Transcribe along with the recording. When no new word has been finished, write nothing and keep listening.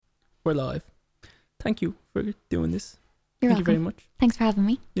we're live. Thank you for doing this. You're Thank you very welcome. much. Thanks for having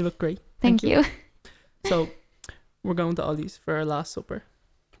me. You look great. Thank you. So, we're going to Ollie's for our last supper.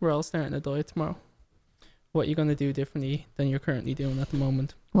 We're all starting a diet tomorrow. What are you going to do differently than you're currently doing at the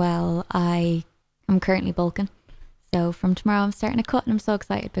moment? Well, I am currently bulking. So from tomorrow I'm starting to cut, and I'm so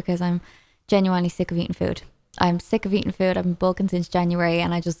excited because I'm genuinely sick of eating food. I'm sick of eating food. I've been bulking since January,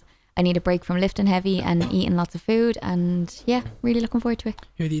 and I need a break from lifting heavy and eating lots of food, and yeah, really looking forward to it.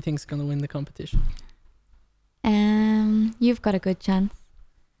 Who do you think's going to win the competition? You've got a good chance.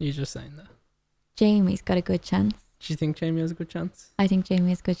 You're just saying that. Jamie's got a good chance. Do you think Jamie has a good chance? I think Jamie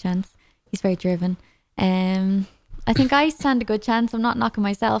has a good chance. He's very driven. I think I stand a good chance. I'm not knocking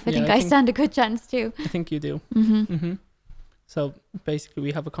myself. I think I stand a good chance too. I think you do. So basically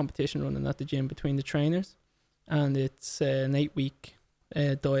we have a competition running at the gym between the trainers, and it's an 8-week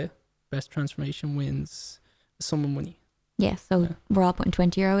diet. Best transformation wins the sum of money. Yeah, so we're all putting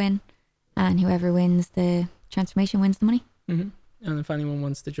 €20 in, and whoever wins the transformation wins the money. And if anyone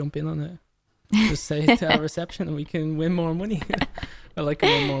wants to jump in on it, just say it to our reception and we can win more money. I like to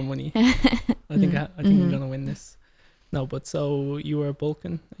win more money. I think I'm gonna win this. No, but so you were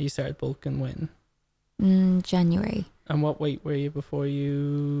bulking. You started bulking when? January. And what weight were you before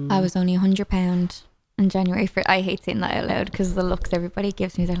you? I was only £100 in January. I hate saying that out loud because the looks everybody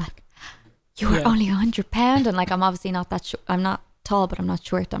gives me, they're like, you were only £100, and like I'm obviously not that. I'm not tall, but I'm not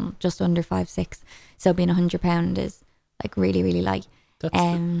short. I'm just under 5'6". So being £100 is like really, really light.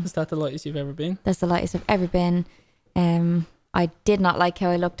 Is that the lightest you've ever been? That's the lightest I've ever been. I did not like how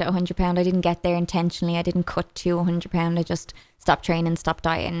I looked at £100. I didn't get there intentionally. I didn't cut to £100. I just stopped training, stopped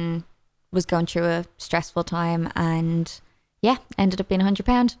dieting, was going through a stressful time, and yeah, ended up being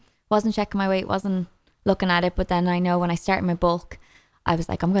 £100. Wasn't checking my weight, wasn't looking at it, but then I know when I started my bulk, I was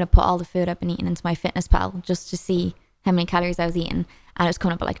like, I'm going to put all the food I've been eating into my fitness pal just to see how many calories I was eating, and it was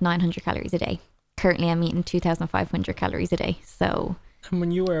coming up at like 900 calories a day. Currently I'm eating 2,500 calories a day. So. And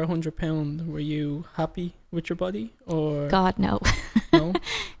when you were £100, were you happy with your body, or? God, no. No?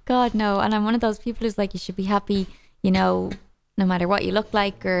 God, no. And I'm one of those people who's like, you should be happy, no matter what you look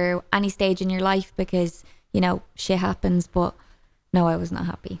like or any stage in your life, because, shit happens. But no, I was not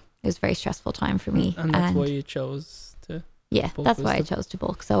happy. It was a very stressful time for me. And that's why you chose to bulk? That's why I chose to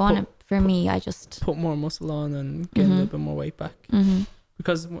bulk. So for me, I just... Put more muscle on and get a little bit more weight back.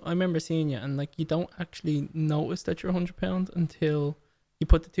 Because I remember seeing you, and like you don't actually notice that you're £100 until you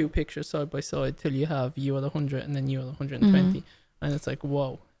put the two pictures side by side, till you have you at 100 and then you at 120, and it's like,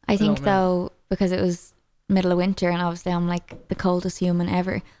 whoa. I think though, because it was middle of winter and obviously I'm like the coldest human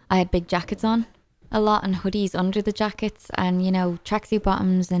ever, I had big jackets on a lot and hoodies under the jackets, and tracksuit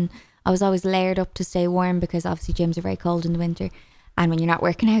bottoms, and I was always layered up to stay warm because obviously gyms are very cold in the winter, and when you're not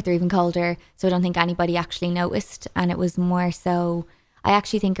working out they're even colder. So I don't think anybody actually noticed, and it was more so, I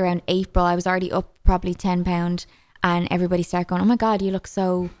actually think around April I was already up probably £10, and everybody started going, oh my God, you look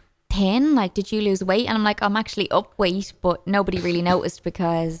so thin, like did you lose weight? And I'm like, I'm actually up weight, but nobody really noticed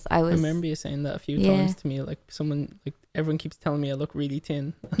because I remember you saying that a few times to me, like someone, like everyone keeps telling me I look really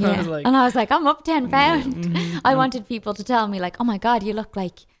thin. And I was like, I'm up £10. I wanted people to tell me like, oh my God, you look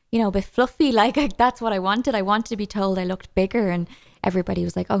like, a bit fluffy, like that's what I wanted. I wanted to be told I looked bigger, and everybody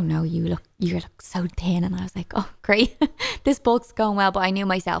was like, oh no, you look so thin. And I was like, oh great, this bulk's going well. But I knew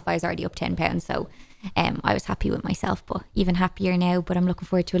myself, I was already up £10, so I was happy with myself, but even happier now. But I'm looking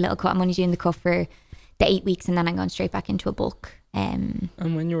forward to a little cut. I'm only doing the cut for the 8 weeks, and then I'm going straight back into a bulk. And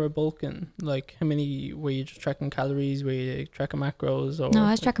when you were bulking, like how many were you just tracking calories? Were you tracking macros? Or no,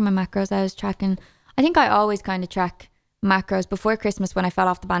 I was tracking my macros. I think I always kind of track macros. Before Christmas, when I fell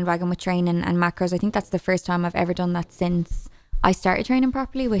off the bandwagon with training and macros, I think that's the first time I've ever done that since I started training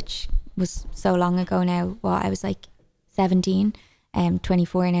properly, which was so long ago now. Well, I was like 17.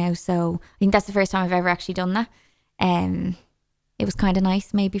 24 now, so I think that's the first time I've ever actually done that. It was kind of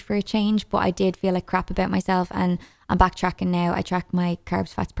nice maybe for a change, but I did feel like crap about myself, and I'm backtracking now. I track my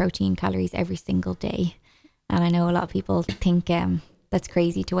carbs, fats, protein, calories every single day, and I know a lot of people think that's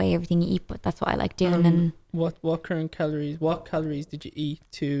crazy to weigh everything you eat, but that's what I like doing. And what calories did you eat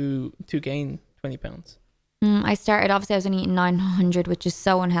to gain 20 pounds? I started, obviously I was only eating 900, which is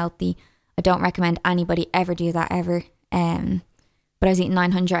so unhealthy. I don't recommend anybody ever do that ever. But I was eating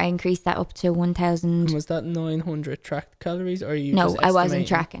 900. I increased that up to 1,000. Was that 900 tracked calories, or you? No, I wasn't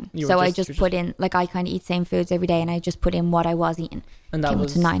tracking. So I just put in, like, I kind of eat same foods every day, and I just put in what I was eating. And that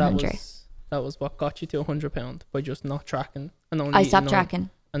was to 900. That was what got you to £100 by just not tracking, and only I stopped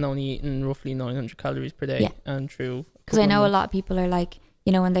tracking and only eating roughly 900 calories per day. And through, because I know a lot of people are like,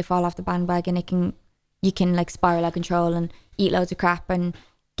 when they fall off the bandwagon, you can like spiral out of control and eat loads of crap and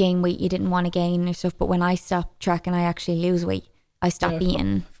gain weight you didn't want to gain or stuff. But when I stop tracking, I actually lose weight. I stop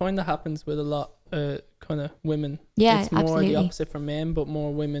eating. I find that happens with a lot kind of women. Yeah, it's more absolutely. the opposite for men, but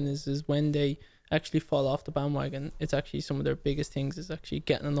more women is when they actually fall off the bandwagon, it's actually some of their biggest things is actually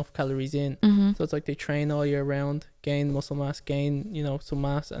getting enough calories in. So it's like they train all year round, gain muscle mass, gain, you know, some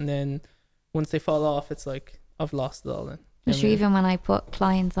mass, and then once they fall off, it's like, I've lost it all then. Sure, even when I put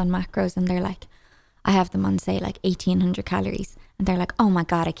clients on macros and they're like, I have them on say like 1800 calories and they're like, oh my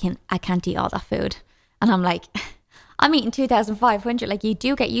god, I can't eat all that food, and I'm like, I'm eating 2,500. Like, you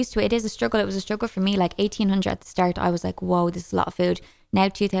do get used to it. It is a struggle. It was a struggle for me. Like 1,800 at the start, I was like, whoa, this is a lot of food. Now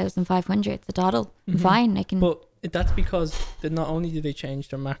 2,500, it's a doddle. I'm fine. I can. But that's because not only do they change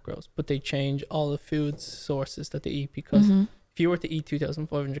their macros, but they change all the food sources that they eat. Because if you were to eat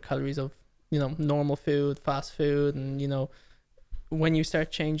 2,500 calories of, you know, normal food, fast food, and, you know, when you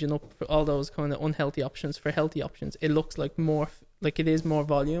start changing up for all those kind of unhealthy options for healthy options, it looks like more, like it is more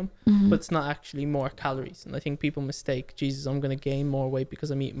volume, but it's not actually more calories. And I think people mistake, Jesus, I'm going to gain more weight because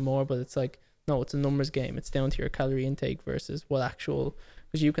I'm eating more, but it's like, no, it's a numbers game. It's down to your calorie intake versus what actual,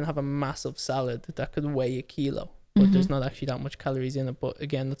 because you can have a massive salad that could weigh a kilo, but there's not actually that much calories in it. But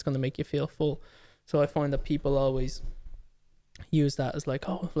again, that's going to make you feel full. So I find that people always use that as like,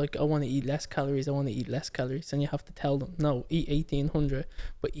 oh, like I want to eat less calories, and you have to tell them, no, eat 1,800,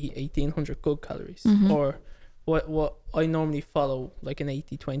 but eat 1,800 good calories. Or what I normally follow, like an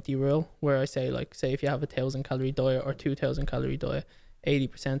 80-20 rule, where I say, like, say if you have 1,000 calorie diet or 2,000 calorie diet,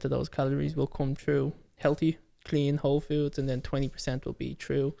 80% of those calories will come through healthy, clean, whole foods, and then 20% will be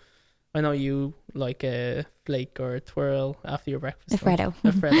through, I know you like a flake or a twirl after your breakfast. A Freddo.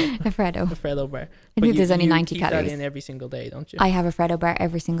 A Freddo. A Freddo. A Freddo bar. I think there's only 90 keep calories. that in every single day, don't you? I have a Freddo bar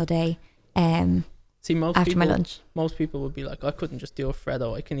every single day. See, after my lunch. Most people would be like, I couldn't just do a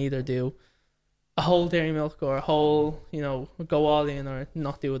Freddo. I can either do a whole dairy milk or a whole, you know, go all in, or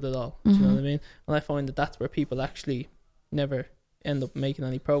not do it at all. Do you know what I mean? And I find that that's where people actually never end up making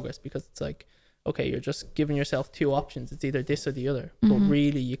any progress, because it's like, okay, you're just giving yourself two options. It's either this or the other. But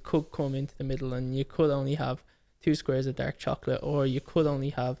really, you could come into the middle and you could only have 2 squares of dark chocolate, or you could only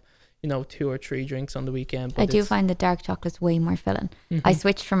have, you know, 2 or 3 drinks on the weekend. But I do find the dark chocolate's way more filling. I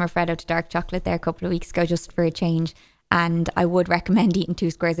switched from a Freddo to dark chocolate there a couple of weeks ago just for a change. And I would recommend eating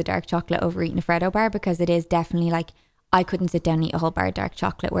 2 squares of dark chocolate over eating a Freddo bar, because it is definitely like, I couldn't sit down and eat a whole bar of dark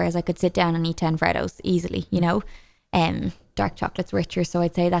chocolate, whereas I could sit down and eat 10 Freddos easily, you know. Dark chocolate's richer, so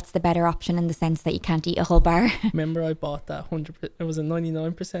I'd say that's the better option in the sense that you can't eat a whole bar. Remember, I bought that 100%, it was a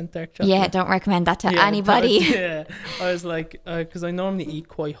 99% dark chocolate. Yeah, don't recommend that to anybody. I was like, because I normally eat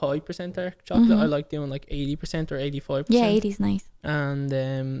quite high percent dark chocolate. I like doing like 80% or 85%. Yeah, 80's nice. And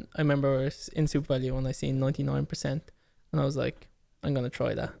I remember I was in Super Value when I seen 99%, and I was like, I'm gonna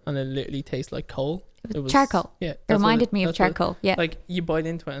try that, and it literally tastes like coal. It was charcoal. Yeah, it reminded me of charcoal. Yeah, like you bite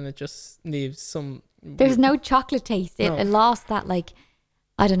into it and it just leaves some. There's no chocolate taste. It lost that, like,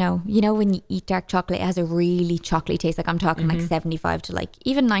 I don't know. You know, when you eat dark chocolate, it has a really chocolatey taste. Like, I'm talking like 75 to like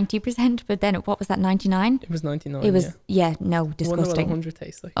even 90%. But then what was that, 99? It was 99. It was, no, disgusting. I wonder what 100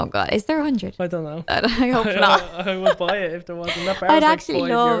 tastes like. Oh God, is there 100? I don't know. I hope not. I would buy it if there wasn't. That bar I'd was like actually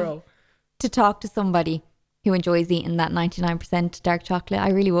 €5. To talk to somebody who enjoys eating that 99% dark chocolate.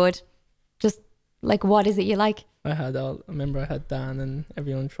 I really would. Just like, what is it you like? I remember I had Dan and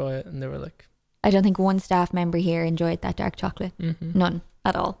everyone try it, and they were like, I don't think one staff member here enjoyed that dark chocolate. None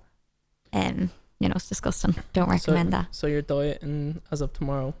at all. You know, it's disgusting. Don't recommend that. So your diet, and as of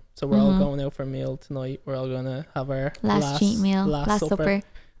tomorrow, so we're all going out for a meal tonight. We're all going to have our last cheat meal, last supper.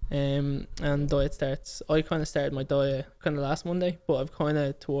 And diet starts. I kind of started my diet kind of last Monday, but I've kind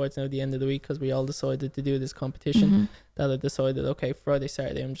of towards now the end of the week, because we all decided to do this competition, that I decided, okay, Friday,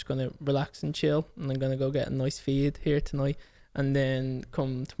 Saturday, I'm just going to relax and chill, and I'm going to go get a nice feed here tonight. And then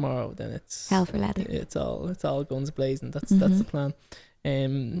come tomorrow, then it's hell for leather. It's all guns blazing. That's the plan.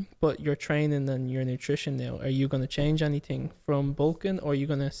 But your training and your nutrition now, are you going to change anything from bulking, or are you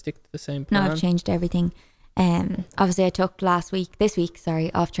going to stick to the same plan? No, I've changed everything. Obviously I took this week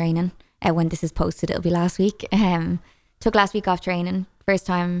off training. When this is posted, it'll be last week. Took last week off training. First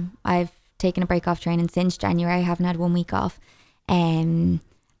time I've taken a break off training since January. I haven't had 1 week off. And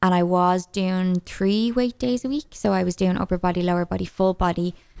I was doing 3 weight days a week. So I was doing upper body, lower body, full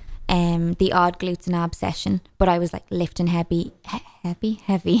body, the odd glutes and abs session. But I was like lifting heavy,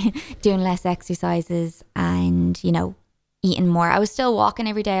 doing less exercises, and, you know, eating more. I was still walking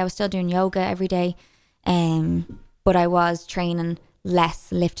every day. I was still doing yoga every day. But I was training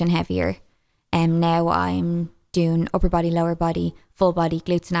less, lifting heavier. Now I'm doing upper body, lower body, full body,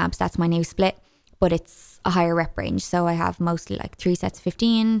 glutes and abs. That's my new split. But it's a higher rep range. So I have mostly like 3 sets of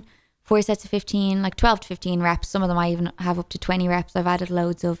 15, 4 sets of 15, like 12 to 15 reps. Some of them I even have up to 20 reps. I've added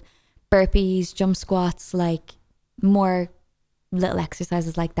loads of burpees, jump squats, like more little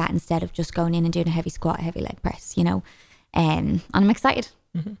exercises like that instead of just going in and doing a heavy squat, heavy leg press, you know. And I'm excited.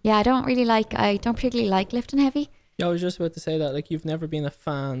 Yeah, I don't particularly like lifting heavy. Yeah, I was just about to say that, like, you've never been a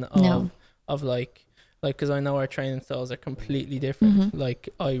fan of like because I know our training styles are completely different. Like,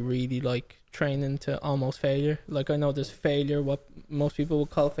 I really like training to almost failure. Like, I know there's failure, what most people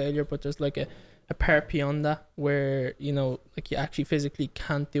would call failure, but there's like a part beyond that where, you know, like, you actually physically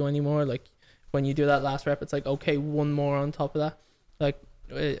can't do anymore. Like, when you do that last rep, it's like, okay, one more on top of that. Like,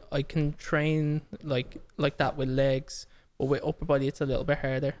 I can train like that with legs, but with upper body it's a little bit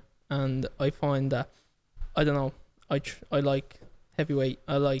harder. And I find that, I don't know, I like heavyweight.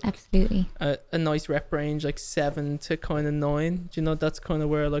 I like absolutely a nice rep range, like 7 to kind of 9. Do you know, that's kind of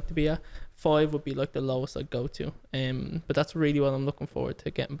where I like to be at. 5 would be like the lowest I'd go to. But that's really what I'm looking forward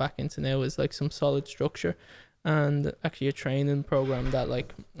to getting back into now, is like some solid structure and actually a training program that,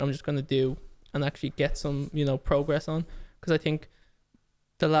 like, I'm just going to do and actually get some, you know, progress on. Because I think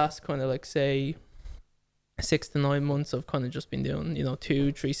the last kind of, like, say 6 to 9 months I've kind of just been doing, you know,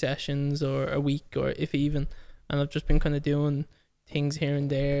 2-3 sessions or a week, or if even, and I've just been kind of doing things here and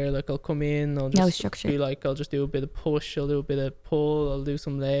there. Like, I'll come in, I'll just no structure. be like, I'll just do a bit of push, I'll do a bit of pull, I'll do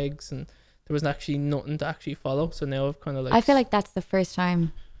some legs, and there was actually nothing to actually follow. So now I've kind of like, I feel like that's the first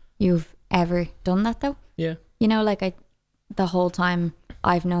time you've ever done that though. Yeah, you know, like, the whole time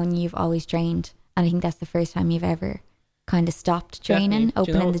I've known you've always trained, and I think that's the first time you've ever kind of stopped training.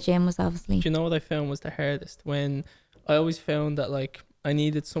 Definitely. Opening the gym was obviously. Do you know what I found was the hardest? When I always found that, like, I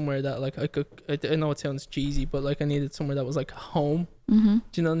needed somewhere that, like, I know it sounds cheesy, but like, I needed somewhere that was like home. Do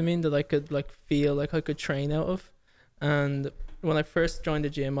you know what I mean? That I could, like, feel like I could train out of. And when I first joined the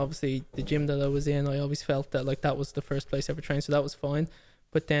gym, obviously the gym that I was in, I always felt that, like, that was the first place I ever trained, so that was fine.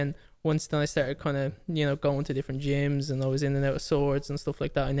 But then once I started kind of, you know, going to different gyms, and I was in and out of Swords and stuff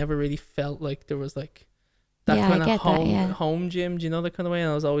like that, I never really felt like there was like that kind of home gym, do you know, that kind of way. And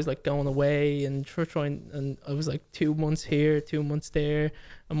I was always like going away and trying, and I was like 2 months here, 2 months there,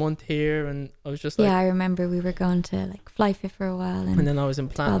 a month here, and I was just like, I remember we were going to like Fly Fit for a while, and then I was in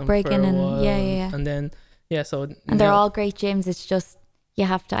Platinum for a and while, yeah, and then so and they're all great gyms. It's just, you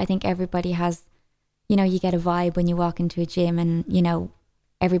have to, I think everybody has, you know, you get a vibe when you walk into a gym, and, you know,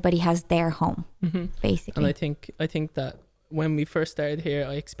 everybody has their home, basically. And I think that when we first started here,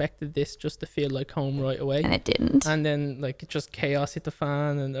 I expected this just to feel like home right away, and it didn't. And then, like, just chaos hit the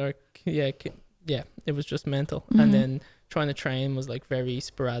fan, and it was just mental. And then trying to train was like very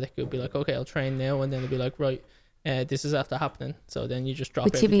sporadic. It would be like, okay, I'll train now, and then it'd be like, right, this is after happening. So then you just drop.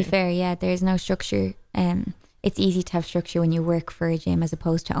 But to be fair, there's no structure. It's easy to have structure when you work for a gym as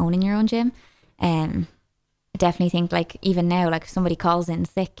opposed to owning your own gym. I definitely think, like, even now, like, if somebody calls in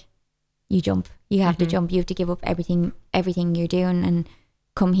sick, you jump. You have to jump. You have to give up everything you're doing and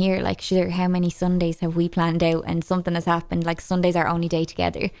come here. Like, sure, how many Sundays have we planned out and something has happened? Like, Sunday's our only day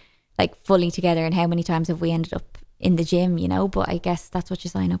together, like, fully together. And how many times have we ended up in the gym, you know? But I guess that's what you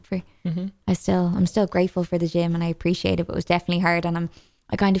sign up for. I'm still grateful for the gym, and I appreciate it, but it was definitely hard. And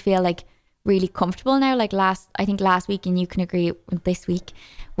I kind of feel like really comfortable now. Like, last week, and you can agree with this week,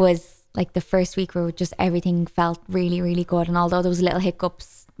 was like the first week where just everything felt really, really good. And although there was little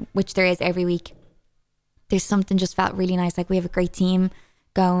hiccups, which there is every week, there's something just felt really nice. Like, we have a great team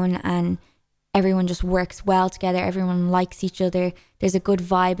going, and everyone just works well together. Everyone likes each other. There's a good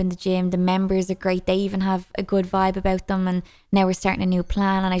vibe in the gym. The members are great. They even have a good vibe about them. And now we're starting a new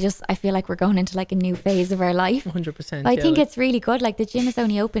plan, and I feel like we're going into like a new phase of our life. 100%. I think it's really good. Like, the gym is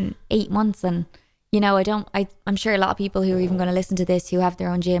only open 8 months, and, you know, I'm sure a lot of people who are even going to listen to this who have their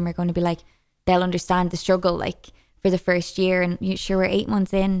own gym are going to be like, they'll understand the struggle, like, for the first year. And we're 8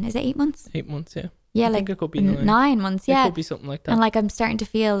 months in. Is it 8 months? 8 months, yeah. Yeah, I like think it could be 9 months, yeah. It could be something like that. And, like, I'm starting to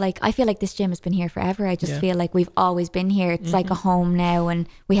feel like, I feel like this gym has been here forever. I just feel like we've always been here. It's like a home now, and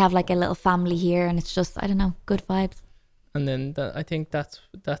we have like a little family here, and it's just, I don't know, good vibes. And then I think that's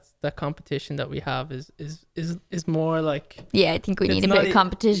that competition that we have is more like, I think we need a bit of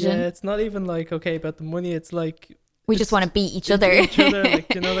competition. Yeah, it's not even like, okay, about the money. It's like, we just want to beat each other. Like,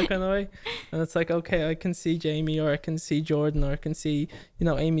 you know, that kind of way. And it's like, okay, I can see Jamie, or I can see Jordan, or I can see, you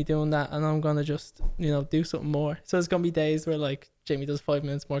know, Amy doing that, and I'm gonna just, you know, do something more. So there's gonna be days where, like, Jamie does 5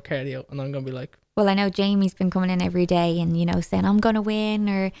 minutes more cardio, and I'm gonna be like, well, I know Jamie's been coming in every day and, you know, saying I'm gonna win,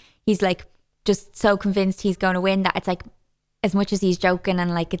 or he's like just so convinced he's gonna win that it's like, as much as he's joking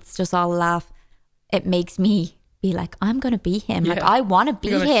and like it's just all a laugh, it makes me be like, I'm gonna beat him. Like, I want to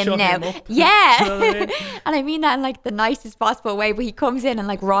beat him now. Yeah. You know what I mean? And I mean that in like the nicest possible way. But he comes in and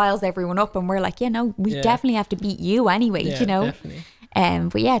like riles everyone up, and we're like, we definitely have to beat you anyway. You know. Definitely.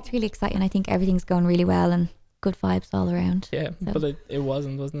 But yeah, it's really exciting. I think everything's going really well, and good vibes all around. Yeah, so. But it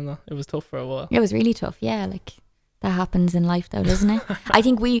wasn't it? It was tough for a while. It was really tough. Yeah, like that happens in life though, doesn't it? I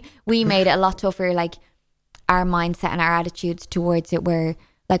think we made it a lot tougher, like our mindset and our attitudes towards it, where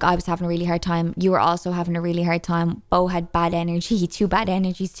like I was having a really hard time, you were also having a really hard time, Bo had bad energy, two bad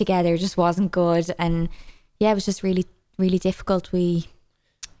energies together just wasn't good, and yeah, it was just really, really difficult. We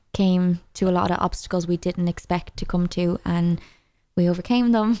came to a lot of obstacles we didn't expect to come to, and we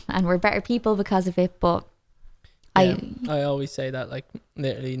overcame them, and we're better people because of it. But I always say that, like,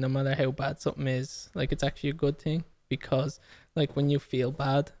 literally no matter how bad something is, like, it's actually a good thing, because like when you feel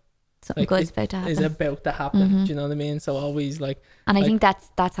bad, something like, good's about to happen. Is about to happen. Do you know what I mean? So always like, and I think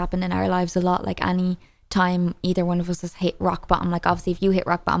that's happened in our lives a lot. Like any time either one of us has hit rock bottom, like obviously if you hit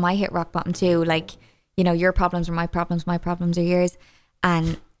rock bottom, I hit rock bottom too. Like, you know, your problems are my problems are yours.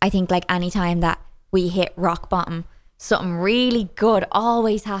 And I think like any time that we hit rock bottom, something really good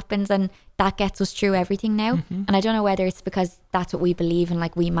always happens, and that gets us through everything now. And I don't know whether it's because that's what we believe and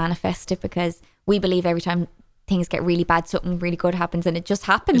like we manifest it, because we believe every time things get really bad, something really good happens, and it just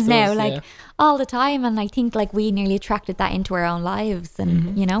happens now, like all the time. And I think like we nearly attracted that into our own lives,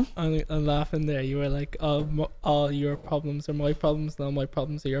 and you know, I'm laughing there. You were like, all your problems are my problems, and all my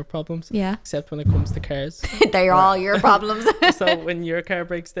problems are your problems. Yeah. Except when it comes to cars, they're all your problems. So when your car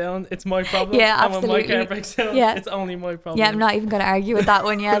breaks down, it's my problem. Yeah, absolutely. And when my car breaks down, it's only my problem. Yeah, I'm not even going to argue with that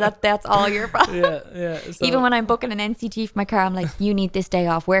one. Yeah, that's all your problem. Yeah. So, even when I'm booking an NCT for my car, I'm like, you need this day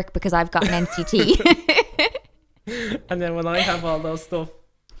off work because I've got an NCT. And then when I have all those stuff,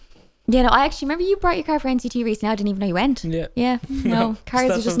 yeah, no, I actually remember you brought your car for NCT recently. I didn't even know you went. Yeah. No,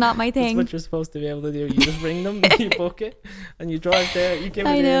 cars are just not my thing. That's what you're supposed to be able to do. You just bring them, you book it, and you drive there. You give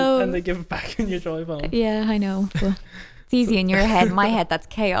it in, and they give it back, and you drive home. Yeah, I know. But it's easy in your head. My head, that's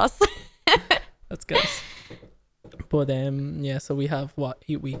chaos. That's chaos. But yeah, so we have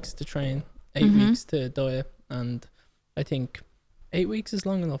 8 weeks to train, 8 weeks to diet, and I think 8 weeks is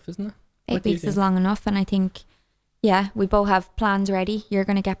long enough, isn't it? 8 weeks is long enough, and I think, yeah, we both have plans ready. You're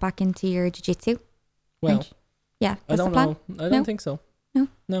going to get back into your jiu-jitsu. Well, yeah, I don't know. I don't think so.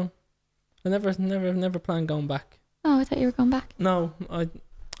 No. I never planned going back. Oh, I thought you were going back. No, I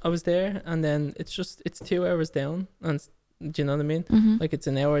was there, and then it's 2 hours down, and do you know what I mean? Like it's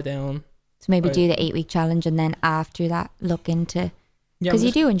an hour down. So maybe do the 8 week challenge, and then after that look into, because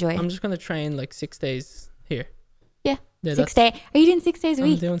you do enjoy it. I'm just going to train like 6 days here. Yeah, 6 days. Are you doing 6 days a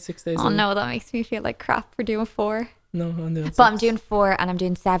week? I'm doing 6 days a week. week. No, that makes me feel like crap for doing 4. No, I'm doing 6. But I'm doing 4, and I'm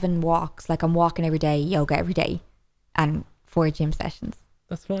doing 7 walks. Like I'm walking every day, yoga every day, and 4 gym sessions.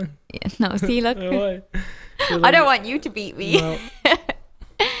 That's fine. Yeah, no, see, look. I don't want you to beat me. No.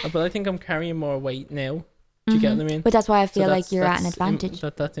 But I think I'm carrying more weight now. Do you get what I mean? But that's why I feel like you're at an advantage.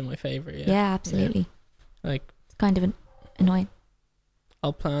 That's in my favour, yeah. Yeah, absolutely. Yeah. Like, it's kind of annoying.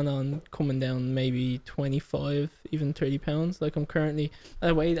 I'll plan on coming down maybe 25, even 30 pounds. Like I'm currently,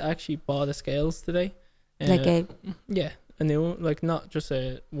 I actually bought a scales today. Yeah, a new one, like not just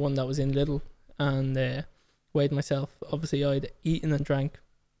a one that was in Lidl, and weighed myself. Obviously I'd eaten and drank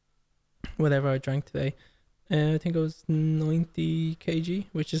whatever I drank today. I think it was 90 kg,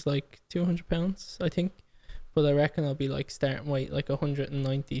 which is like 200 pounds, I think. But I reckon I'll be like starting weight like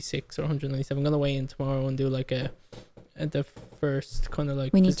 196 or 197. I'm going to weigh in tomorrow and do like the first kind of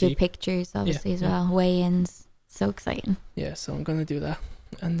like, we need to do pictures obviously as well, weigh-ins. So exciting. Yeah, so I'm gonna do that,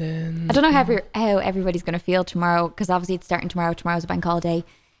 and then I don't know how everybody's gonna feel tomorrow, because obviously it's starting tomorrow's a bank holiday.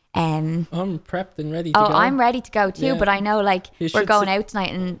 I'm prepped and ready to go. I'm ready to go too, but I know like we're going out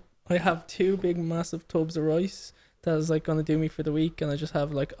tonight, and I have 2 big massive tubs of rice that is like gonna do me for the week, and I just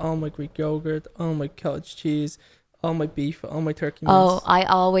have like all my Greek yogurt, all my cottage cheese, all my beef, all my turkey meats. I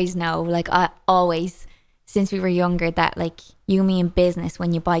always know, like I always, since we were younger, that like you mean business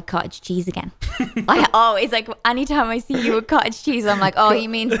when you buy cottage cheese again. I always, like, anytime I see you with cottage cheese, I'm like, oh, he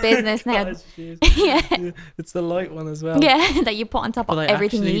means business now. Yeah. It's the light one as well. Yeah, that you put on top of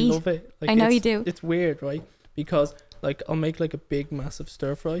everything you eat. I love it. Like, I know you do. It's weird, right? Because like I'll make like a big massive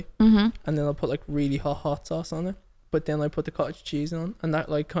stir fry, and then I'll put like really hot sauce on it. But then I put the cottage cheese on, and that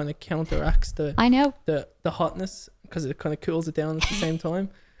like kind of counteracts the hotness, because it kind of cools it down at the same time.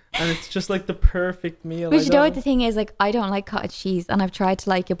 And it's just like the perfect meal. But you know what the thing is, like, I don't like cottage cheese, and I've tried to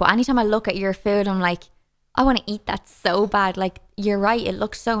like it, but anytime I look at your food, I'm like, I want to eat that so bad. Like, you're right, it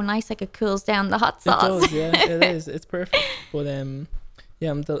looks so nice, like it cools down the hot sauce. It does, yeah, it is. It's perfect. But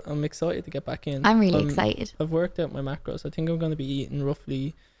yeah, I'm excited to get back in. I'm really excited. I've worked out my macros. I think I'm going to be eating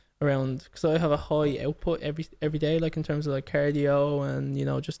roughly around, because I have a high output every day, like in terms of like cardio and, you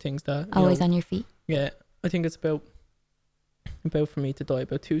know, just things that always on your feet. Yeah, I think it's about for me to diet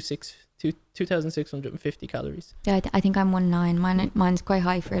about 2,650 calories. Yeah, I think I'm 1.9. Mine's quite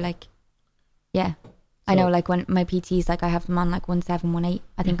high for like, yeah. So, I know, like when my PTs, like I have them on like 1.7, 1.8.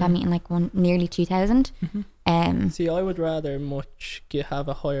 I think I'm eating like nearly 2,000. See, I would rather have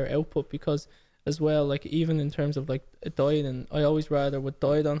a higher output, because as well, like even in terms of like a diet, and I always rather would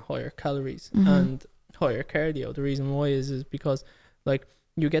diet on higher calories and higher cardio. The reason why is because like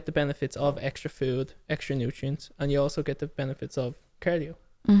you get the benefits of extra food, extra nutrients, and you also get the benefits of cardio.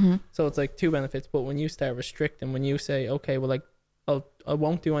 So it's like two benefits. But when you start restricting, when you say, okay, well, like I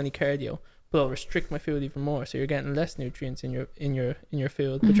won't do any cardio, but I'll restrict my food even more, so you're getting less nutrients in your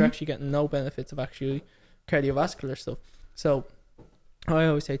food, but you're actually getting no benefits of actually cardiovascular stuff. So I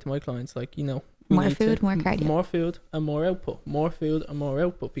always say to my clients, like, you know, more food, more cardio, more food and more output, more food and more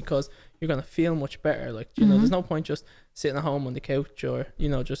output, because you're going to feel much better. Like, you know, there's no point just sitting at home on the couch, or, you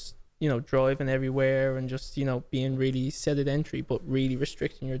know, just, you know, driving everywhere and just, you know, being really sedentary, but really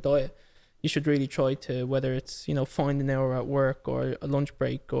restricting your diet. You should really try to, whether it's, you know, find an hour at work or a lunch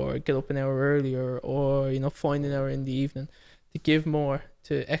break, or get up an hour earlier, or, you know, find an hour in the evening to give more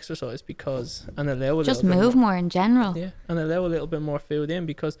to exercise, because, and allow a just little move bit more in general. Yeah, and allow a little bit more food in,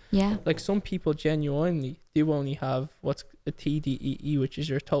 because like some people genuinely do only have what's a TDEE, which is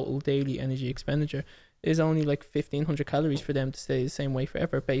your total daily energy expenditure, is only like 1,500 calories for them to stay the same way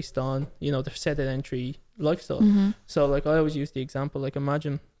forever, based on, you know, their sedentary lifestyle. So like I always use the example, like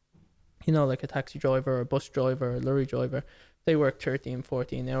imagine, you know, like a taxi driver or a bus driver or a lorry driver, they work 13,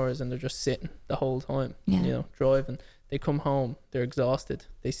 14 hours and they're just sitting the whole time, you know, driving. They come home, they're exhausted,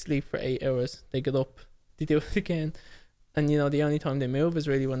 they sleep for 8 hours, they get up, they do it again. And, you know, the only time they move is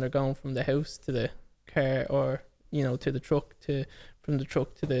really when they're going from the house to the car, or, you know, to the truck, from the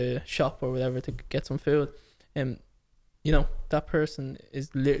truck to the shop or whatever, to get some food. And, you know, that person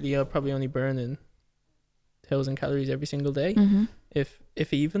is literally probably only burning 1,000 calories every single day,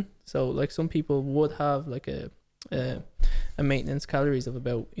 if even. So like some people would have like a maintenance calories of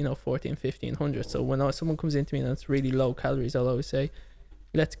about, you know, 1,500. So when someone comes into me and it's really low calories, I'll always say,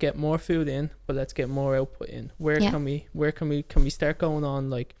 let's get more food in, but let's get more output in. Can we start going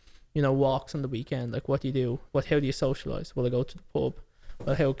on, like, you know, walks on the weekend? Like, what do you do? How do you socialize? Well, I go to the pub.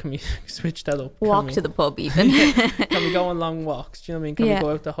 Well, how can we switch that up? Walk to the pub even. Can we go on long walks? Do you know what I mean? Can we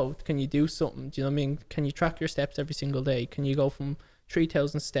go out the house? Can you do something? Do you know what I mean? Can you track your steps every single day? Can you go from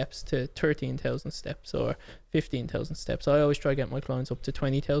 3,000 steps to 13,000 steps or 15,000 steps? I always try to get my clients up to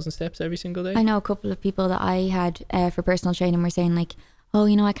 20,000 steps every single day. I know a couple of people that I had for personal training were saying like, oh,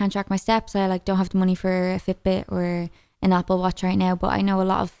 you know, I can't track my steps. I like don't have the money for a Fitbit or an Apple Watch right now. But I know a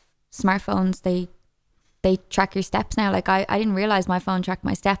lot of smartphones, they track your steps now. Like I didn't realize my phone tracked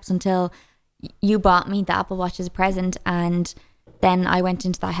my steps until you bought me the Apple Watch as a present, and then I went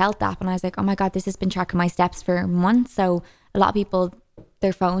into that health app and I was like, oh my god, this has been tracking my steps for months. So a lot of people,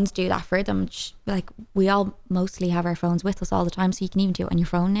 their phones do that for them. Like we all mostly have our phones with us all the time, so you can even do it on your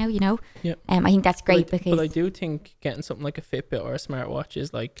phone now, you know. I think that's great, but I do think getting something like a Fitbit or a smartwatch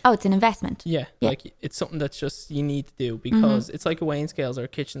is like, oh, it's an investment. Like it's something that's just you need to do, because it's like a weighing scales or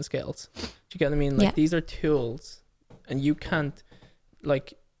kitchen scales. Do you get what I mean? Like these are tools, and you can't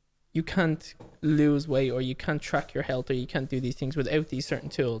lose weight, or you can't track your health, or you can't do these things without these certain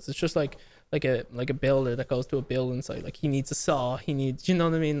tools. It's just like a builder that goes to a building site. Like he needs a saw, he needs, you know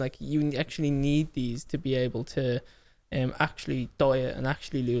what I mean? Like you actually need these to be able to actually diet and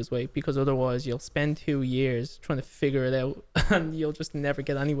actually lose weight, because otherwise you'll spend 2 years trying to figure it out and you'll just never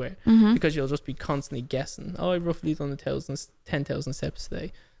get anywhere, because you'll just be constantly guessing. Oh, I've roughly done 10,000 steps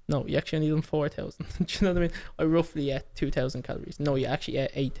today. No, you actually only done 4,000. Do you know what I mean? I roughly ate 2,000 calories. No, you actually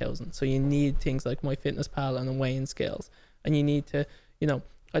ate 8,000. So you need things like MyFitnessPal and a weighing scales, and you need to, you know,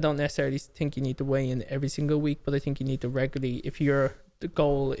 I don't necessarily think you need to weigh in every single week, but I think you need to regularly, if the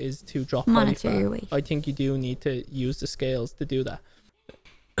goal is to drop body fat, your weight. I think you do need to use the scales to do that.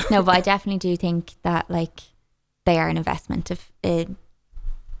 No, but I definitely do think that like they are an investment. Of a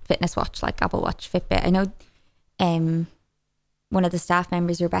fitness watch like Apple Watch, Fitbit. I know one of the staff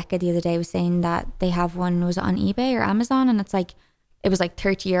members, Rebecca, the other day was saying that they have one, was it on eBay or Amazon, and it's like, it was like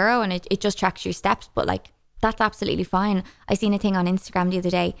 €30 and it just tracks your steps, but like that's absolutely fine. I seen a thing on Instagram the other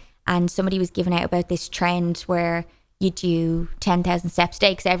day, and somebody was giving out about this trend where you do 10,000 steps a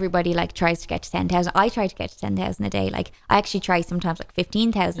day, because everybody like tries to get to 10,000. I try to get to 10,000 a day. Like I actually try sometimes like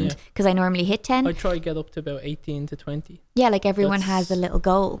 15,000, because I normally hit 10. I try to get up to about 18 to 20. Yeah, like everyone has a little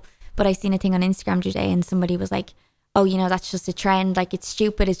goal. But I seen a thing on Instagram today, and somebody was like, oh, you know, that's just a trend. Like it's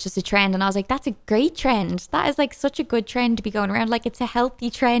stupid. It's just a trend. And I was like, that's a great trend. That is like such a good trend to be going around. Like it's a healthy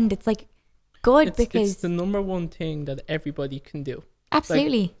trend. It's like good, because it's the number one thing that everybody can do.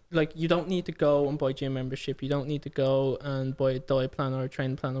 Absolutely. Like you don't need to go and buy gym membership. You don't need to go and buy a diet plan or a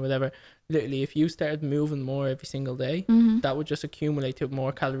training plan or whatever. Literally, if you started moving more every single day, that would just accumulate to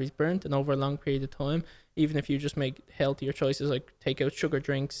more calories burnt, and over a long period of time, even if you just make healthier choices, like take out sugar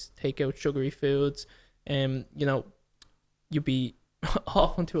drinks, take out sugary foods, you know, you'd be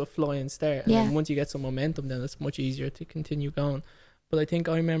off onto a flying start. And then once you get some momentum, then it's much easier to continue going. But I think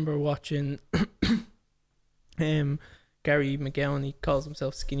I remember watching Gary McGowan, he calls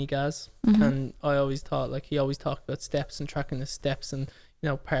himself Skinny Gaz. And I always thought, like, he always talked about steps and tracking the steps and, you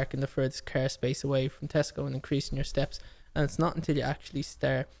know, parking the furthest car space away from Tesco and increasing your steps. And it's not until you actually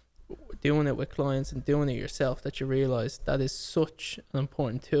start doing it with clients and doing it yourself that you realize that is such an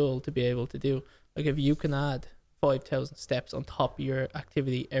important tool to be able to do. Like, if you can add 5,000 steps on top of your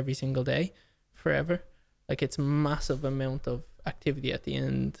activity every single day forever, like, it's massive amount of activity at the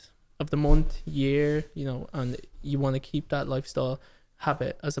end of the month, year, you know, and you want to keep that lifestyle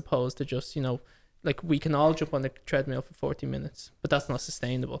habit as opposed to just, you know, like, we can all jump on the treadmill for 40 minutes, but that's not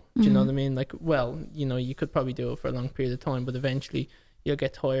sustainable. Do you know what I mean? Like, well, you know, you could probably do it for a long period of time, but eventually you'll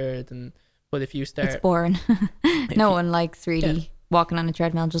get tired. And but if you start, it's boring. No one likes really walking on a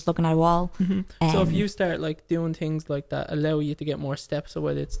treadmill just looking at a wall. So if you start, like, doing things like that allow you to get more steps, so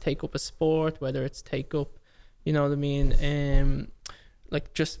whether it's take up a sport, whether it's take up, you know what I mean,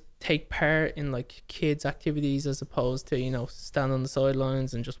 like, just take part in, like, kids activities as opposed to, you know, stand on the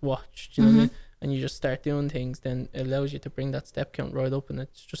sidelines and just watch. Do you know what I mean? And you just start doing things, then it allows you to bring that step count right up. And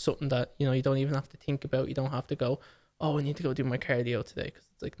it's just something that, you know, you don't even have to think about. You don't have to go, oh, I need to go do my cardio today, because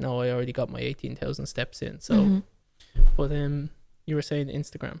it's like, no, I already got my 18,000 steps in. So but you were saying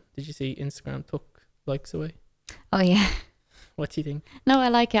Instagram. Did you see Instagram took likes away? Oh yeah. What do you think? No, I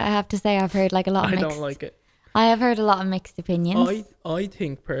like it. I have to say, I've heard, like, a lot of mixed. I don't like it. I have heard a lot of mixed opinions. I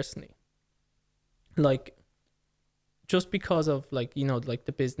think personally, like, just because of, like, you know, like,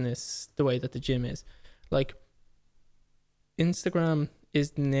 the business, the way that the gym is, like, Instagram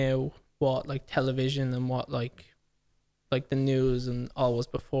is now what, like, television and what, like the news and all was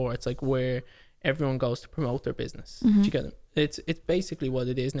before. It's like where everyone goes to promote their business. Do you get it? It's basically what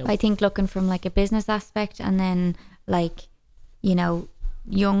it is now. I think looking from, like, a business aspect, and then, like, you know,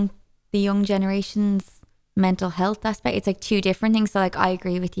 the young generation's mental health aspect, it's like two different things. So, like, I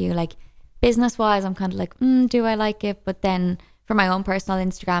agree with you, like, business wise I'm kind of like, do I like it? But then for my own personal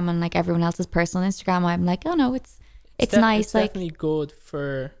Instagram and, like, everyone else's personal Instagram, I'm like, oh no, it's nice. It's like, definitely good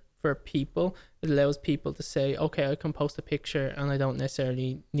for people. It allows people to say, okay, I can post a picture and I don't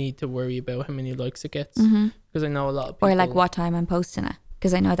necessarily need to worry about how many likes it gets, because I know a lot of people, or like what time I'm posting it,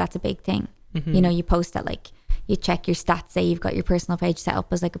 because I know that's a big thing. You know, you post it, like, you check your stats, say you've got your personal page set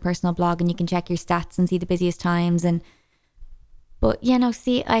up as, like, a personal blog, and you can check your stats and see the busiest times. And but yeah, no,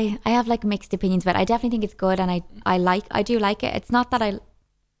 see, I have, like, mixed opinions, but I definitely think it's good, and I do like it. It's not that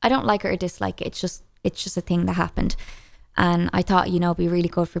I don't like it or dislike it. It's just a thing that happened, and I thought, you know, it'd be really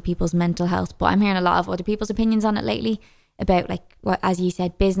good for people's mental health. But I'm hearing a lot of other people's opinions on it lately about, like, what, as you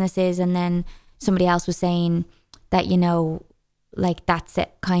said, businesses, and then somebody else was saying that, you know, like, that's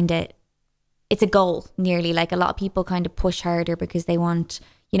it, kind of, it's a goal nearly. Like, a lot of people kind of push harder because they want,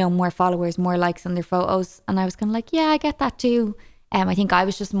 you know, more followers, more likes on their photos. And I was kind of like, yeah, I get that too. I think I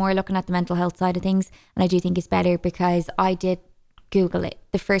was just more looking at the mental health side of things, and I do think it's better, because I did Google it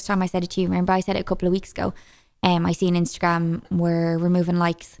the first time I said it to you. Remember, I said it a couple of weeks ago. I seen Instagram were removing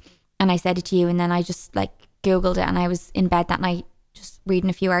likes, and I said it to you, and then I just, like, Googled it, and I was in bed that night just reading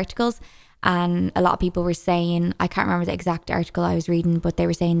a few articles, and a lot of people were saying, I can't remember the exact article I was reading, but they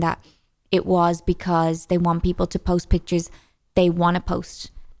were saying that it was because they want people to post pictures they want to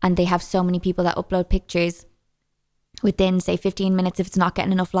post, and they have so many people that upload pictures within, say, 15 minutes. If it's not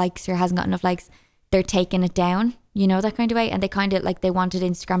getting enough likes or hasn't got enough likes, they're taking it down, you know, that kind of way. And they kind of, like, they wanted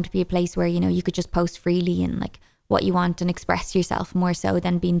Instagram to be a place where, you know, you could just post freely and, like, what you want and express yourself, more so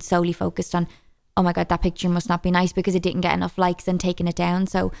than being solely focused on, oh my god, that picture must not be nice because it didn't get enough likes, and taking it down.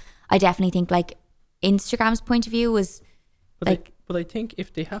 So I definitely think, like, Instagram's point of view was, but I think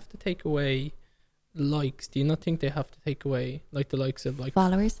if they have to take away likes, do you not think they have to take away, like, the likes of, like,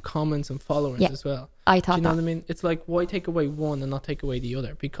 followers, comments and followers as well? I thought, do you know what I mean? It's like, why take away one and not take away the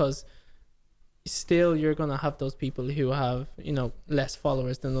other? Because still you're gonna have those people who have, you know, less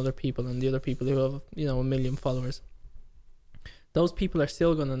followers than other people, and the other people who have, you know, 1 million followers. Those people are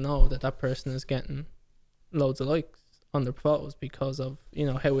still gonna know that that person is getting loads of likes on their photos because of, you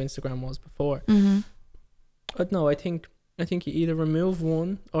know, how Instagram was before. I don't know. I think you either remove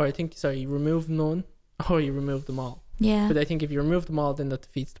one, or you remove none, or you remove them all. Yeah. But I think if you remove them all, then that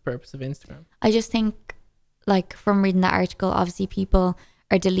defeats the purpose of Instagram. I just think, like, from reading that article, obviously people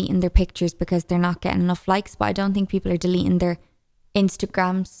are deleting their pictures because they're not getting enough likes, but I don't think people are deleting their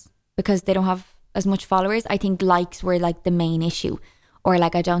Instagrams because they don't have as much followers. I think likes were, like, the main issue. Or,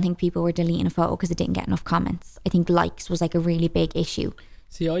 like, I don't think people were deleting a photo because it didn't get enough comments. I think likes was, like, a really big issue.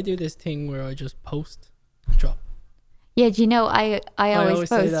 See, I do this thing where I just post, drop. Yeah, do you know, I always post,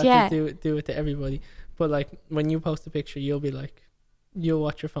 say that, do it to everybody. But like when you post a picture, you'll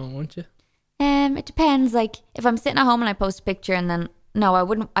watch your phone, won't you? It depends. Like if I'm sitting at home and I post a picture and then no,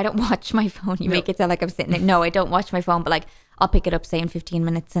 I don't watch my phone. You make it sound like I'm sitting there. No, I don't watch my phone, but like I'll pick it up say in 15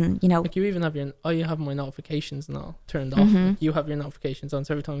 minutes and like you even have you have my notifications now turned off. Like you have your notifications on,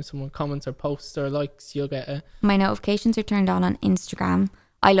 so every time someone comments or posts or likes, you'll get my notifications are turned on Instagram.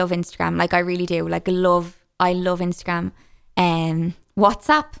 I love Instagram, like I really do. Like I love Instagram.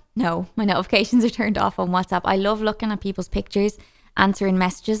 WhatsApp, no, my notifications are turned off on WhatsApp. I love looking at people's pictures. Answering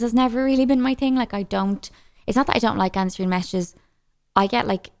messages has never really been my thing. Like it's not that I don't like answering messages. I get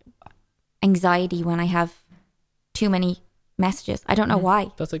like anxiety when I have too many messages. I don't know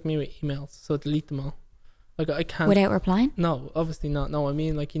why. That's like me with emails, so delete them all. Like I can't. Without replying? No, obviously not. No, I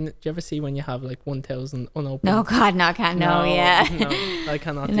mean like do you ever see when you have like 1,000 unopened? No, God, no, I can't. No, yeah. No, I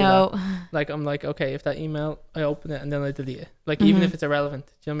cannot do that. Like I'm like, okay, if that email, I open it and then I delete it. Like even if it's irrelevant.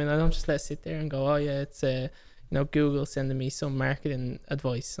 Do you know what I mean? I don't just let it sit there and go, oh yeah, it's Google sending me some marketing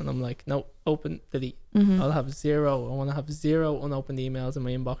advice, and I'm like, no, open, delete. I'll have zero. I want to have zero unopened emails in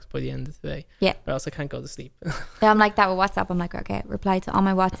my inbox by the end of the day. Yeah. Or else I can't go to sleep. Yeah, I'm like that with WhatsApp. I'm like, okay, reply to all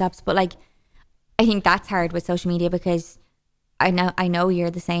my WhatsApps. But like, I think that's hard with social media because I know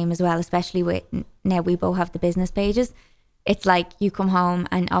you're the same as well, especially with now we both have the business pages. It's like you come home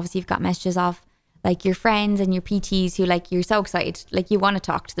and obviously you've got messages off like your friends and your PTs who like you're so excited, like you want to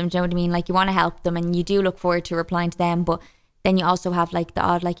talk to them, do you know what I mean? Like you want to help them and you do look forward to replying to them, but then you also have like the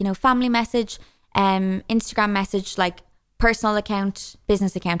odd like family message, Instagram message, like personal account,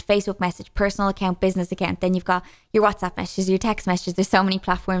 business account, Facebook message, personal account, business account. Then you've got your WhatsApp messages, your text messages. There's so many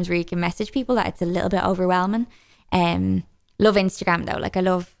platforms where you can message people that it's a little bit overwhelming. Love Instagram though. Like I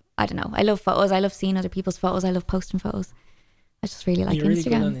love photos. I love seeing other people's photos. I love posting photos. I just really like You're really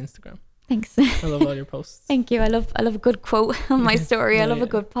Instagram. good on Instagram. Thanks. I love all your posts. Thank you. I love a good quote on my story. I love a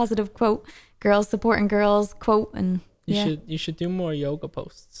good positive quote. Girls supporting girls quote, and you should do more yoga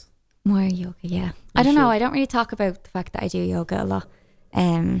posts. More yoga, yeah. I don't know. I don't really talk about the fact that I do yoga a lot.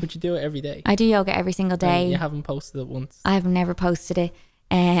 But you do it every day. I do yoga every single day. You haven't posted it once. I have never posted it.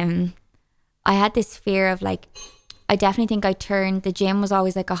 I had this fear of like, I definitely think the gym was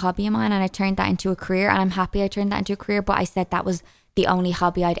always like a hobby of mine and I turned that into a career, and I'm happy I turned that into a career, but I said that was the only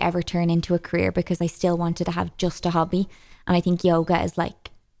hobby I'd ever turn into a career because I still wanted to have just a hobby. And I think yoga is like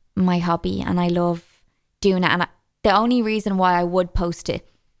my hobby and I love doing it. And the only reason why I would post it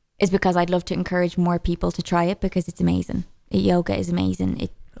is because I'd love to encourage more people to try it because it's amazing. Yoga is amazing.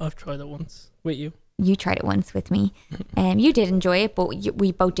 I've tried it once with you. You tried it once with me. You did enjoy it, but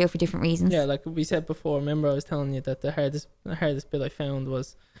we both do it for different reasons. Yeah, like we said before, remember I was telling you that the hardest bit I found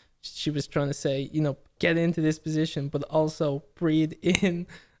was she was trying to say, get into this position, but also breathe in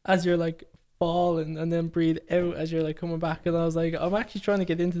as you're like falling and then breathe out as you're like coming back. And I was like, I'm actually trying to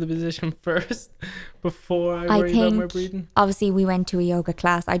get into the position first before I worry about my breathing. Obviously, we went to a yoga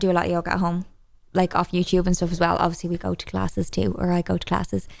class. I do a lot of yoga at home, like off YouTube and stuff as well. Obviously, we go to classes too, or I go to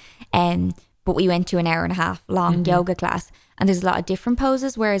classes. But we went to an 1.5 hour long yoga class, and there's a lot of different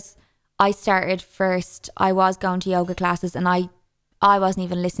poses. Whereas I started first, I was going to yoga classes, and I wasn't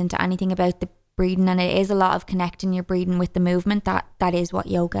even listening to anything about the breathing, and it is a lot of connecting your breathing with the movement. That is what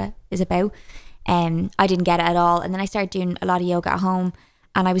yoga is about. I didn't get it at all, and then I started doing a lot of yoga at home,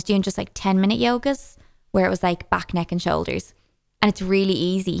 and I was doing just like 10-minute yogas where it was like back, neck and shoulders, and it's really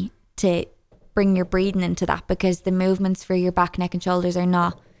easy to bring your breathing into that because the movements for your back, neck and shoulders are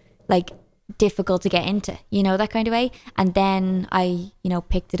not like difficult to get into, that kind of way. And then I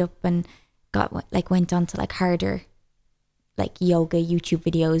picked it up and went on to like harder like yoga YouTube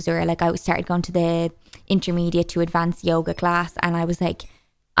videos, or like I started going to the intermediate to advanced yoga class, and I was like,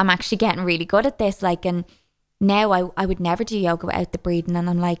 I'm actually getting really good at this. Like, and now I would never do yoga without the breathing, and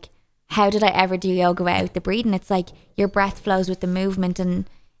I'm like, how did I ever do yoga without the breathing? It's like your breath flows with the movement and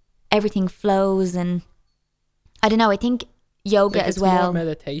everything flows. And I don't know, I think yoga as well, more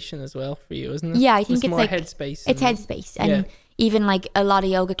meditation as well for you, isn't it? Yeah, I think it's more like headspace. It's headspace. And even like a lot of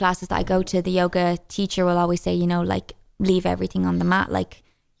yoga classes that I go to, the yoga teacher will always say, like leave everything on the mat. Like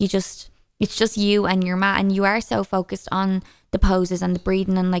it's just you and your mat, and you are so focused on the poses and the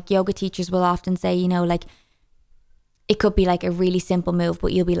breathing. And like yoga teachers will often say, like it could be like a really simple move,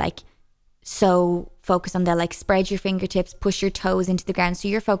 but you'll be like so focused on like spread your fingertips, push your toes into the ground. So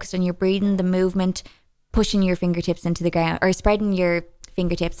you're focused on your breathing, the movement, pushing your fingertips into the ground, or spreading your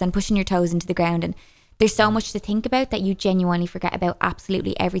fingertips and pushing your toes into the ground. And there's so much to think about that you genuinely forget about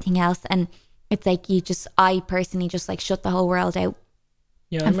absolutely everything else. And it's like I personally just like shut the whole world out.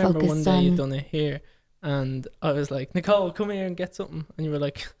 Yeah, I remember one day you done it here, and I was like, Nicole, come here and get something, and you were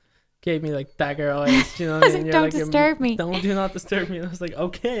like, gave me like dagger eyes. Do you know what I I was mean? like, You're don't disturb me. Do not disturb me. And I was like,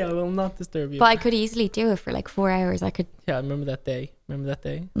 okay, I will not disturb you. But I could easily do it for like 4 hours. I could. Yeah, I remember that day.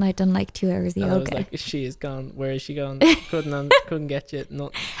 And I'd done like 2 hours of And yoga. I was like, she is gone. Where is she gone? Couldn't get you.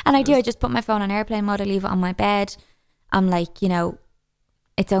 No. And I do. I just put my phone on airplane mode. I leave it on my bed. I'm like, you know,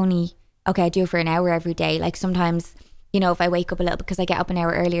 it's only okay. I do it for an hour every day. Like sometimes, you know, if I wake up a little because I get up an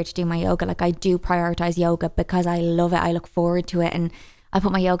hour earlier to do my yoga, like I do prioritize yoga because I love it. I look forward to it, and I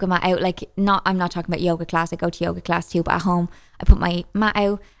put my yoga mat out. Like I'm not talking about yoga class. I go to yoga class too, but at home I put my mat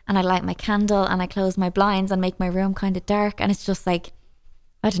out and I light my candle and I close my blinds and make my room kind of dark, and it's just like,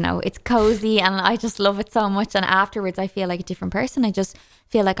 I don't know, it's cozy and I just love it so much. And afterwards I feel like a different person. I just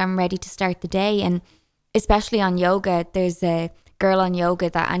feel like I'm ready to start the day. And especially on yoga, there's a girl on yoga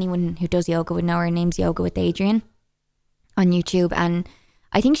that anyone who does yoga would know. Her name's Yoga with Adrian on YouTube, and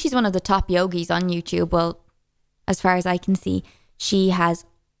I think she's one of the top yogis on YouTube. Well, as far as I can see, she has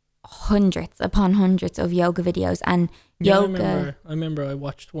hundreds upon hundreds of yoga videos. And yoga, I remember I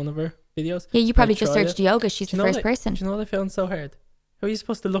watched one of her videos. Yeah, you probably just searched yoga. She's the first person. Do you know what I found so hard? How are you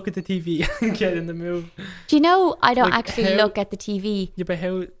supposed to look at the TV and get in the move? Do you know, I don't Like, actually look at the TV. Yeah, but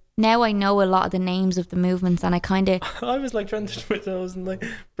how? Now I know a lot of the names of the movements, and I kind of... I was like trying to twitch. I was like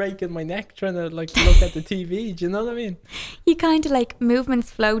breaking my neck trying to like look at the TV. Do you know what I mean? You kind of like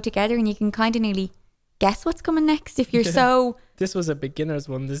movements flow together, and you can kind of nearly guess what's coming next if you're so... This was a beginner's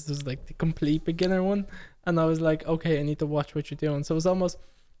one. This was like the complete beginner one, and I was like, okay, I need to watch what you're doing. So it was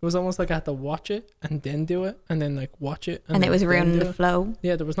almost like I had to watch it and then do it, and then like watch it, and it was ruining the flow.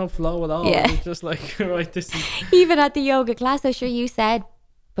 Yeah, there was no flow at all. Yeah. It was just like, right, this is... Even at the yoga class, I'm sure you said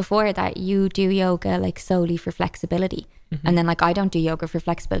before that you do yoga like solely for flexibility. Mm-hmm. And then like I don't do yoga for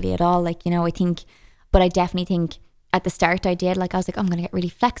flexibility at all. Like, you know, I definitely think at the start I did, like I was like, I'm going to get really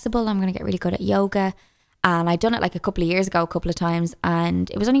flexible. I'm going to get really good at yoga. And I'd done it like a couple of years ago, a couple of times.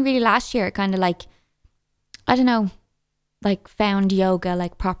 And it was only really last year, kind of like, I don't know, like found yoga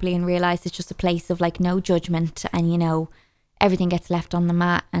like properly and realized it's just a place of like no judgment. And, you know, everything gets left on the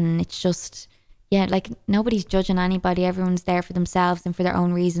mat, and it's just... Yeah, like nobody's judging anybody. Everyone's there for themselves and for their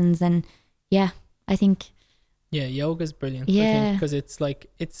own reasons. And yeah, I think... Yeah, yoga's brilliant. Yeah. Because it's like,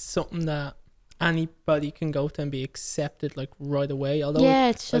 it's something that anybody can go to and be accepted like right away. Although yeah,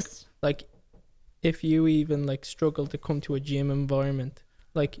 it's just... Like if you even like struggle to come to a gym environment,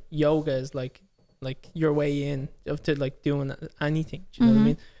 like yoga is like your way in to like doing anything. Do you know what I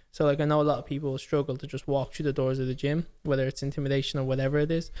mean? So like I know a lot of people struggle to just walk through the doors of the gym, whether it's intimidation or whatever it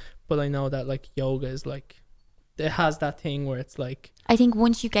is. But I know that like yoga is like, it has that thing where it's like... I think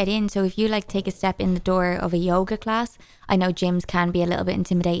once you get in, so if you like take a step in the door of a yoga class, I know gyms can be a little bit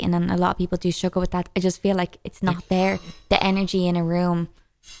intimidating and a lot of people do struggle with that. I just feel like it's not there. The energy in a room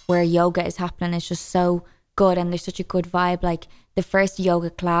where yoga is happening is just so good, and there's such a good vibe. Like the first yoga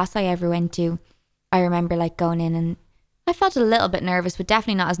class I ever went to, I remember like going in and I felt a little bit nervous, but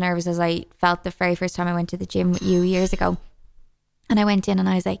definitely not as nervous as I felt the very first time I went to the gym with you years ago. And I went in and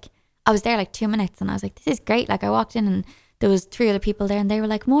I was there like 2 minutes and I was like, this is great. Like I walked in and there was 3 other people there and they were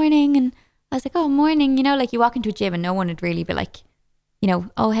like, morning. And I was like, oh, morning. You know, like you walk into a gym and no one would really be like, you know,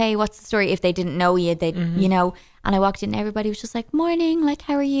 oh, hey, what's the story? If they didn't know you, they'd, you know, and I walked in and everybody was just like, morning, like,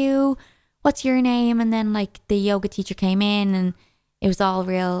 how are you? What's your name? And then like the yoga teacher came in and it was all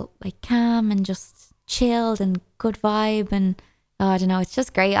real like calm and just chilled and good vibe. And oh, I don't know, it's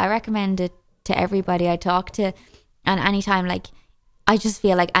just great. I recommend it to everybody I talk to. And anytime, like, I just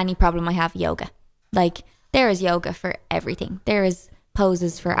feel like any problem I have, yoga. Like there is yoga for everything. There is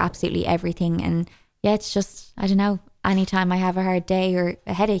poses for absolutely everything. And yeah, it's just, I don't know, anytime I have a hard day or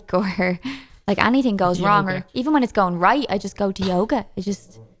a headache or like anything goes wrong, or even when it's going right, I just go to yoga. I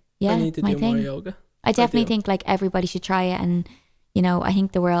just, yeah, I need to do more yoga. I definitely think like everybody should try it. And you know, I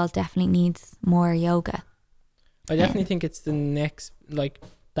think the world definitely needs more yoga. I definitely think it's the next, like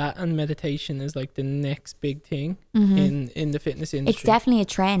that and meditation is like the next big thing in the fitness industry. It's definitely a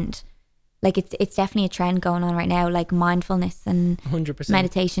trend. Like it's definitely a trend going on right now, like mindfulness and 100%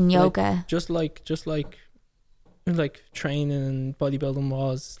 meditation, yoga. Like, just like training and bodybuilding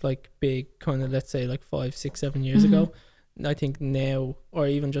was like big kind of, let's say like 5, 6, 7 years ago. I think now, or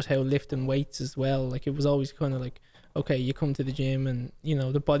even just how lifting weights as well, like it was always kind of like, okay, you come to the gym and, you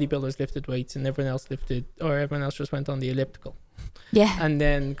know, the bodybuilders lifted weights and everyone else just went on the elliptical. Yeah. And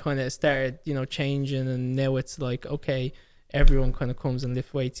then kind of started, you know, changing, and now it's like, okay, everyone kind of comes and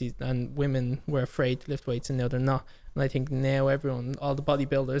lift weights, and women were afraid to lift weights and now they're not. And I think now all the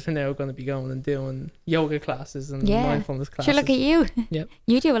bodybuilders are now going to be going and doing yoga classes and mindfulness classes. Sure, look at you. Yep.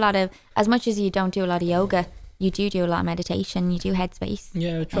 You do a lot of, as much as you don't do a lot of yoga, you do a lot of meditation, you do Headspace.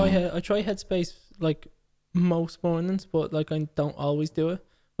 Yeah, I try Headspace like most mornings, but like I don't always do it.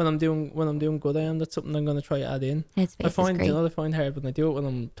 when I'm doing good, I am. That's something I'm gonna try to add in. Headspace I find is great. I find hard when I do it when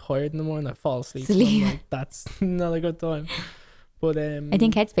I'm tired in the morning. I fall asleep. So I'm like, that's not a good time. But I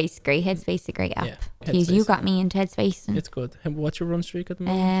think Headspace is great. Headspace is a great app. Yeah, Jeez, you got me into Headspace. And, it's good. What's your run streak at the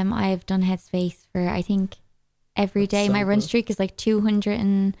moment? I've done Headspace for, I think, every That's day. so My run good. streak is like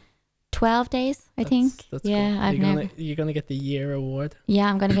 212 days, I think. That's yeah, good. You're gonna get the year award. Yeah,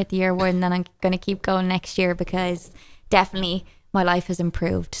 I'm going to get the year award, and then I'm going to keep going next year, because definitely my life has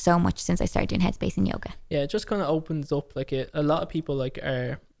improved so much since I started doing Headspace and yoga. Yeah, it just kind of opens up. Like a lot of people like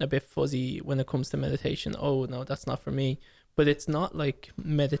are a bit fuzzy when it comes to meditation. Oh no, that's not for me. But it's not like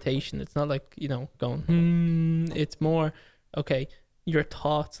meditation. It's not like, going, it's more, okay, your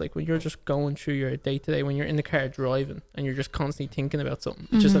thoughts, like when you're just going through your day to day, when you're in the car driving and you're just constantly thinking about something,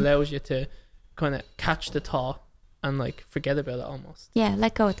 it just allows you to kind of catch the thought and like forget about it almost. Yeah,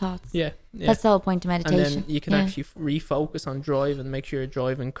 let go of thoughts. Yeah. That's the whole point of meditation. And then you can actually refocus on driving, make sure you're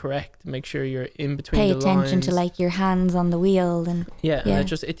driving correct, make sure you're in between the lines. Pay attention to like your hands on the wheel and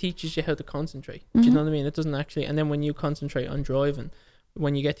and it teaches you how to concentrate. Do you know what I mean? It doesn't actually, and then when you concentrate on driving,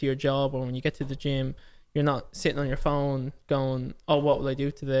 when you get to your job or when you get to the gym, you're not sitting on your phone going, oh, what will I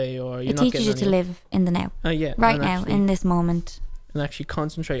do today? Or you're it not teaches you to live in the now. Right now, in this moment. And actually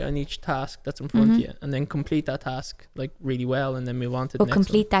concentrate on each task that's in front of you, and then complete that task like really well, and then move on to the next one.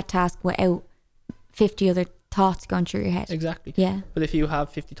 Complete that task without 50 other thoughts going through your head. Exactly. Yeah. But if you have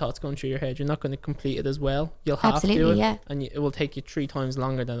 50 thoughts going through your head, you're not going to complete it as well. You'll have to do it, and it will take you 3 times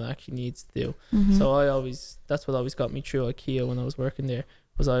longer than it actually needs to do. So that's what always got me through IKEA when I was working there.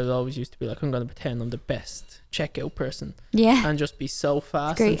 Was I always used to be like, I'm going to pretend I'm the best checkout person. Yeah. And just be so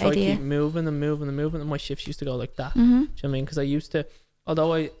fast and try to keep moving and moving and moving. And my shifts used to go like that. Do you know what I mean? Because I used to,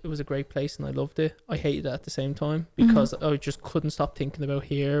 although it was a great place and I loved it, I hated it at the same time because I just couldn't stop thinking about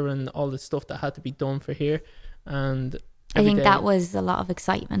here and all the stuff that had to be done for here. And I think that was a lot of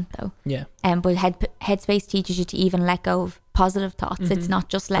excitement though. Yeah. But Headspace teaches you to even let go of positive thoughts. It's not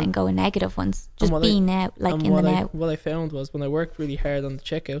just letting go of negative ones. Just being now, like in the now. What I found was when I worked really hard on the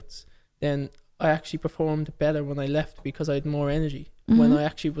checkouts, then I actually performed better when I left because I had more energy. When I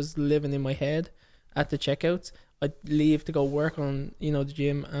actually was living in my head at the checkouts, I'd leave to go work on, the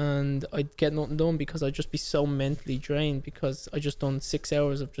gym, and I'd get nothing done because I'd just be so mentally drained because I just done 6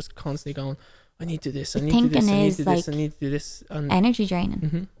 hours of just constantly going, I need to do this, I need to do this, I need to do this, I need to do this. And energy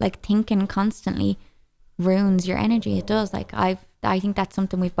draining. Like thinking constantly ruins your energy. It does. Like I think that's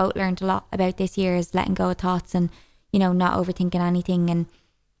something we've both learned a lot about this year, is letting go of thoughts and, not overthinking anything and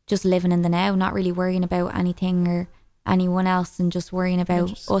just living in the now, not really worrying about anything or anyone else, and just worrying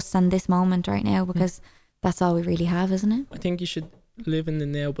about us and this moment right now, because that's all we really have, isn't it? I think you should live in the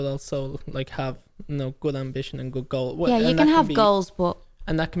now, but also like have good ambition and good goal. Yeah, you can have goals, but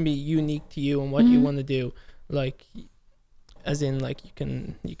and that can be unique to you and what you want to do. Like, as in, like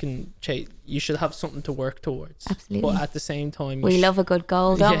you should have something to work towards. Absolutely. But at the same time, we love a good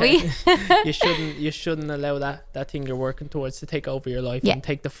goal, don't we? you shouldn't allow that thing you're working towards to take over your life and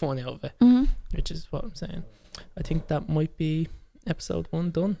take the fun out of it. Which is what I'm saying. I think that might be episode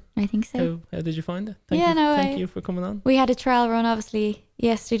 1 done. I think so. How did you find it? Thank you for coming on. We had a trial run obviously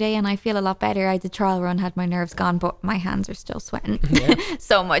yesterday and I feel a lot better. I did trial run, had my nerves gone, but my hands are still sweating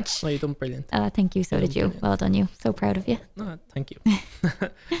so much. Well, you done brilliant. Thank you. So did you. Brilliant. Well done, you. So proud of you. Thank you.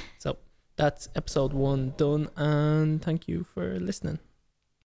 So that's episode 1 done, and thank you for listening.